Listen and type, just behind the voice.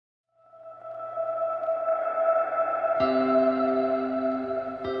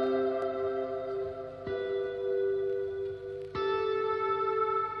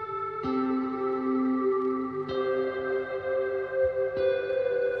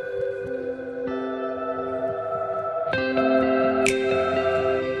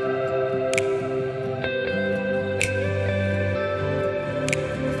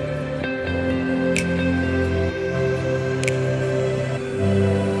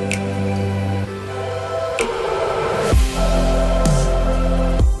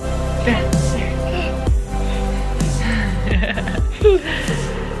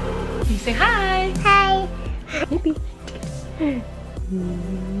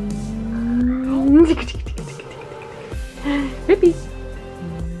Rippy. Rippy.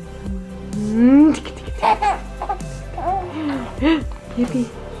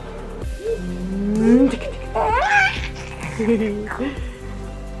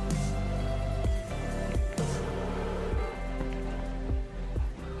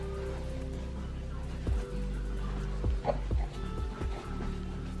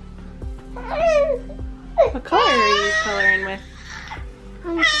 What color are you coloring with?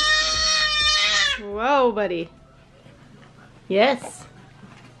 Whoa, buddy. Yes.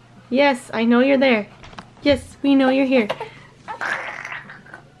 Yes, I know you're there. Yes, we know you're here.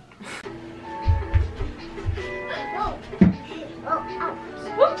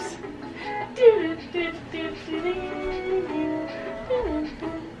 Whoops.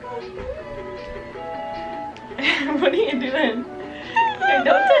 What are you doing? Here,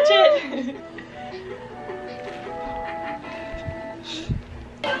 don't touch it.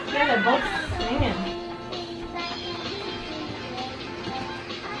 Yeah, they're both singing.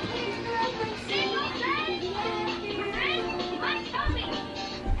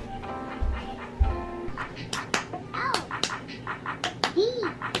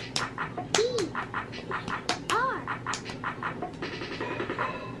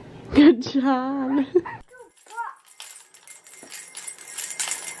 Good job.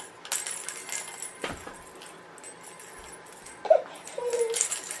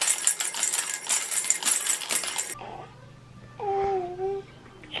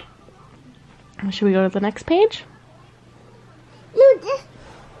 Should we go to the next page? No,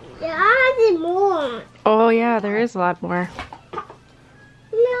 there's more. Oh yeah, there is a lot more.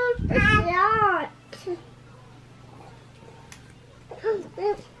 No, there's not.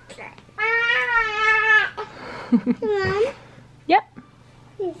 Mom? Yep.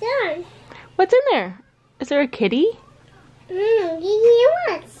 It's done. What's in there? Is there a kitty?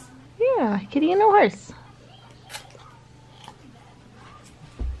 Yes. Yeah, a kitty and a horse.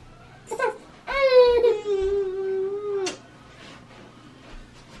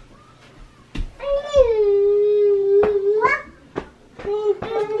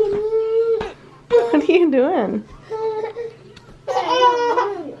 What are you doing?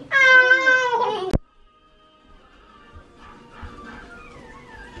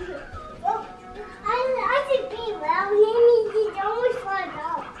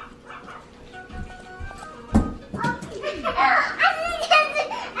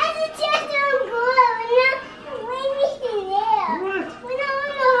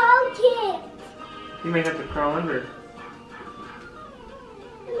 You may have to crawl under.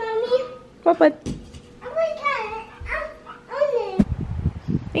 Mommy? What, bud? Oh my God.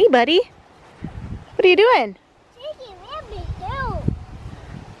 Hey, buddy. What are you doing? Taking Rippy Do.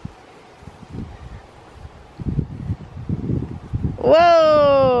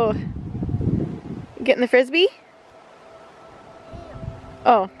 Whoa! Getting the frisbee?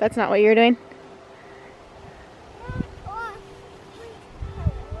 Oh, that's not what you were doing?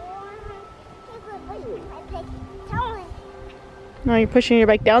 No, you're pushing your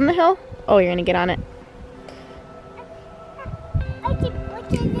bike down the hill? Oh, you're gonna get on it. I keep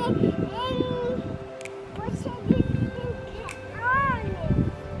pushing it and pushing it on it.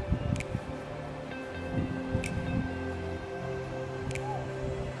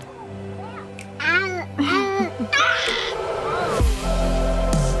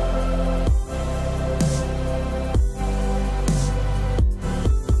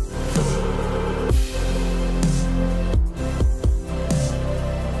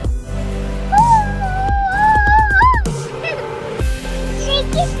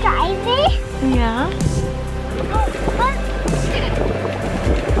 Yeah.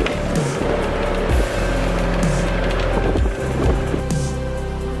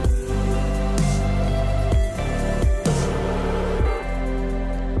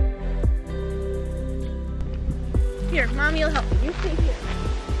 Here, Mommy will help you. You stay here.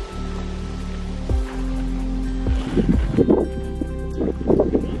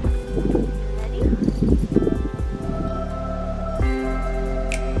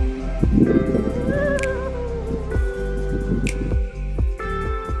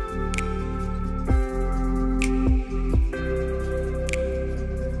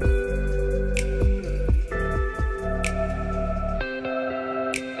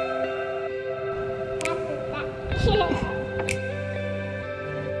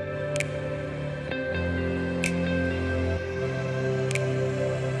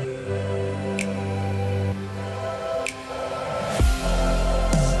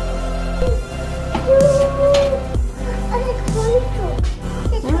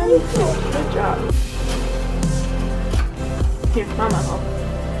 Good job. Here, Mama.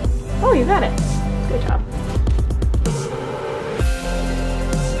 Oh, you got it. Good job.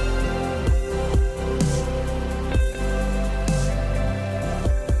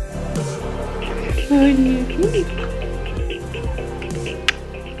 Oh, you cute.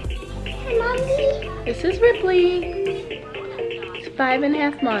 Mommy. This is Ripley. It's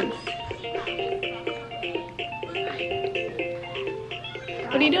 5.5 months.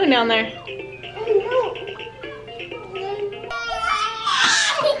 What are you doing down there?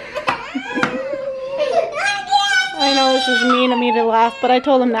 I know this is mean of me to laugh, but I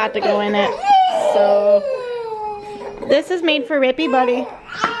told him not to go in it. So, this is made for Rippy, buddy.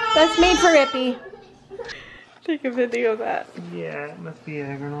 That's made for Rippy. Take a video of that. Yeah, it must be a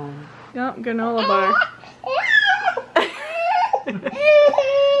granola. Yep, granola bar.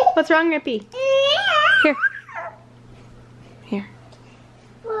 What's wrong, Rippy? Here. Here.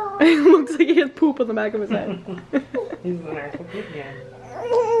 It looks like he has poop on the back of his head. He's the nice little kid again.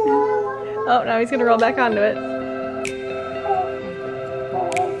 Oh, now he's gonna roll back onto it.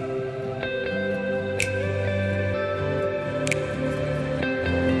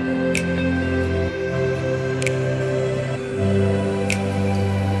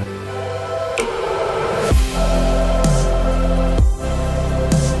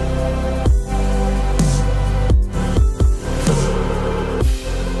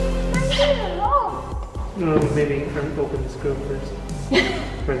 No, maybe open the scoop first.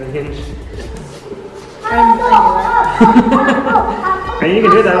 For the hinge. And you can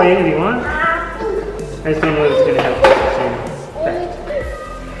do it that way if you want. I just don't know if it's going to have the same effect.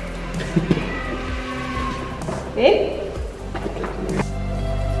 Babe?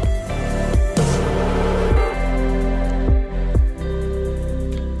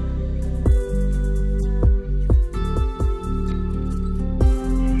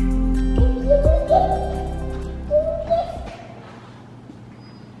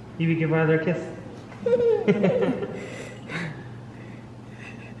 You would give Ryder a kiss.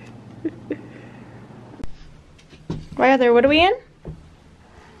 Ryder, what are we in?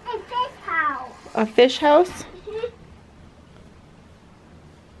 A fish house. A fish house?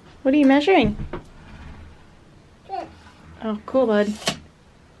 What are you measuring? Fish. Oh, cool, bud.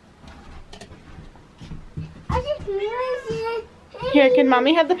 I just realized Here, can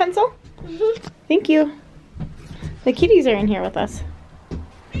Mommy have the pencil? Thank you. The kitties are in here with us.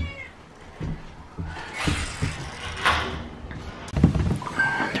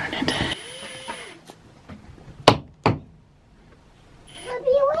 Darn it. Will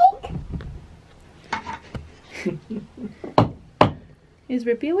be awake? Is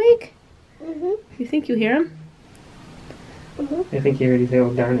Rippy awake? Mm-hmm. You think you hear him? I think he already said,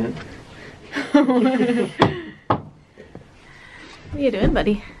 oh, darn it. What are you doing,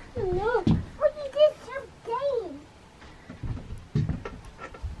 buddy? No. Oh, you did something.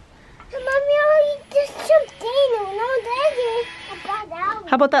 Mommy, oh, you did something. No, Daddy. I got out.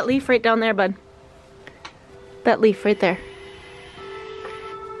 How about that leaf right down there, bud? That leaf right there.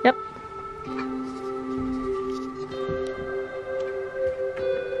 Yep.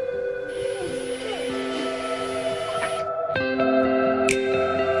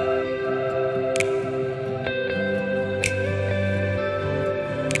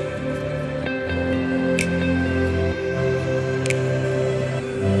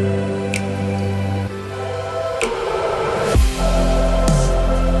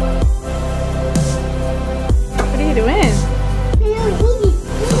 What are you doing?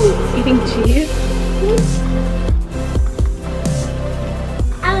 Eating cheese?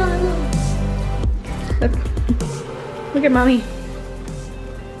 Look at Mommy.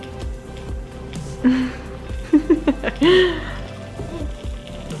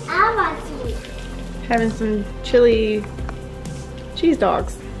 Having some chili cheese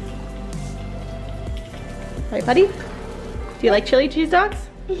dogs. Right, buddy? Do you like chili cheese dogs?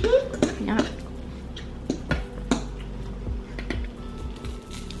 Yeah.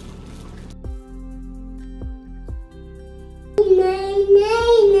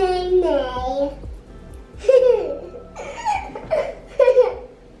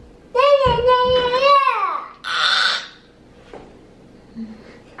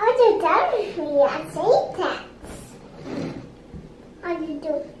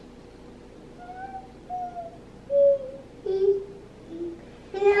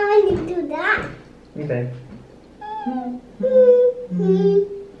 Okay.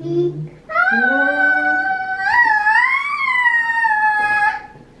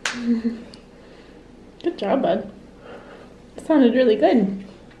 Good job, bud. It sounded really good. And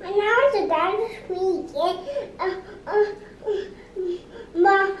now it's a dog squeak.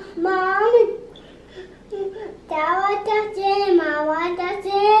 Mom, Dad, Mama,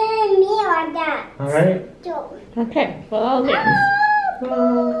 me, or that. Alright. Okay, well, I'll dance.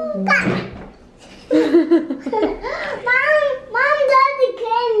 Mom doesn't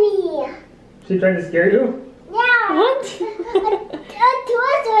scare me. She trying to scare you? Yeah. What? A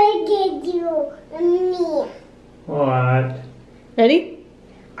toy get you and me. What? Ready?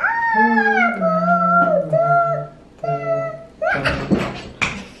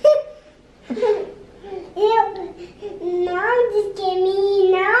 Mom just get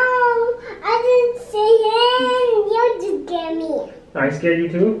me. No, I didn't say him. You just get me. I scared you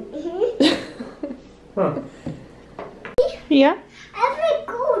too? Huh. Yeah? I have a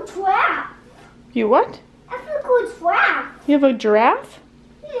cool giraffe. You what? I have a cool giraffe. You have a giraffe?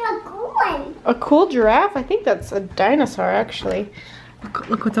 Yeah, a cool one. A cool giraffe? I think that's a dinosaur, actually.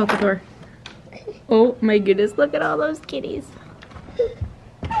 Look what's out the door. Oh my goodness, look at all those kitties.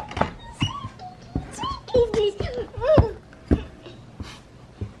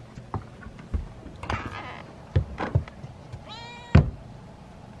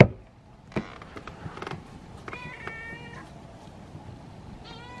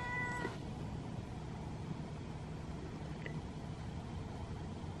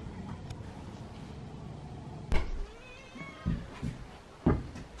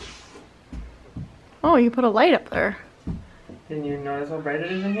 Oh, you put a light up there. Didn't you notice how bright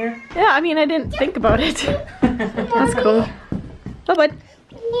it is in here? Yeah, I mean, I didn't think about it. That's cool. Oh, bud.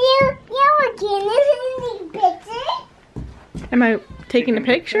 You were getting a picture? Am I taking a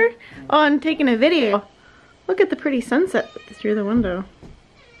picture? Oh, I'm taking a video. Look at the pretty sunset through the window.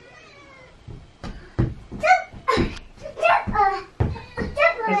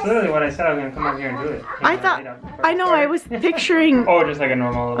 That's literally what I said. I was gonna come out here and do it. I know, I was picturing Oh, just like a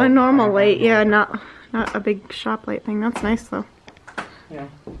normal. a normal light. Yeah, not a big shop light thing. That's nice though. Yeah.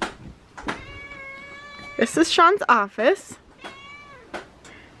 This is Sean's office.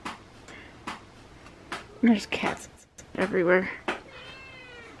 There's cats everywhere.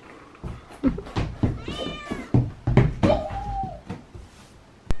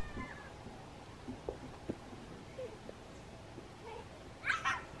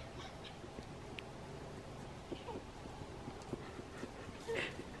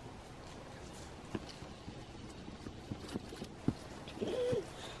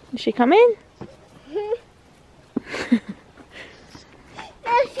 Is she coming?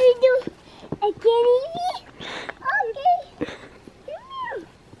 Now she do again, Evie?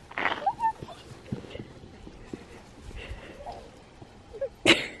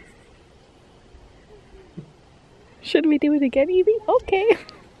 Okay. Should we do it again, Evie? Okay.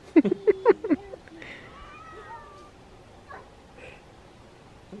 That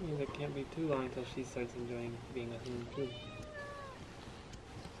means it can't be too long until she starts enjoying being a human too.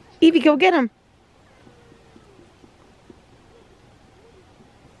 Evie, go get him.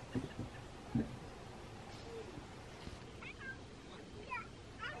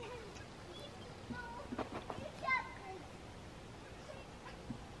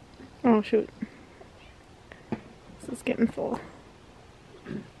 Oh shoot. This is getting full.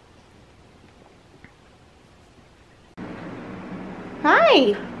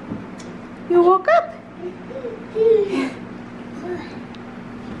 Hi! You woke up?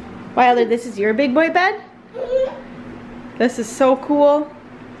 Wilder, this is your big boy bed? This is so cool.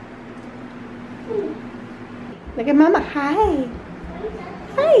 Look at Mama. Hi.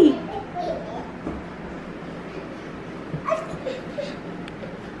 Hi.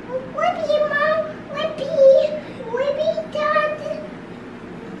 Whippy, Mom. Whippy. Whippy, Dad.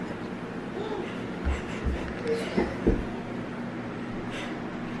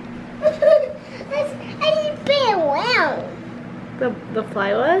 I didn't play around. The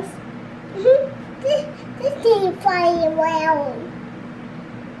fly was? This didn't fly around.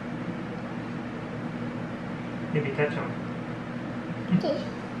 Maybe touch him.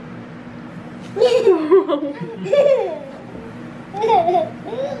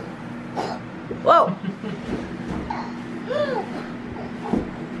 Whoa.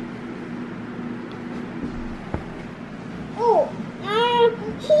 Oh,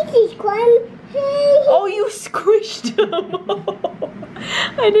 he just climbed. Oh, you squished him.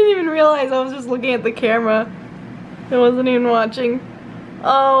 I didn't even realize. I was just looking at the camera. I wasn't even watching.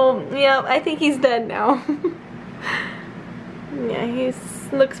 Oh, yeah, I think he's dead now. Yeah, he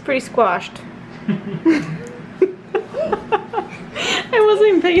looks pretty squashed. I wasn't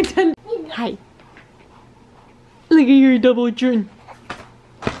even paying attention. Hi. Look at your double chin.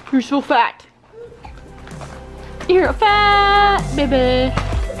 You're so fat. You're a fat baby.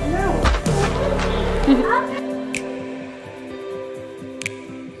 No.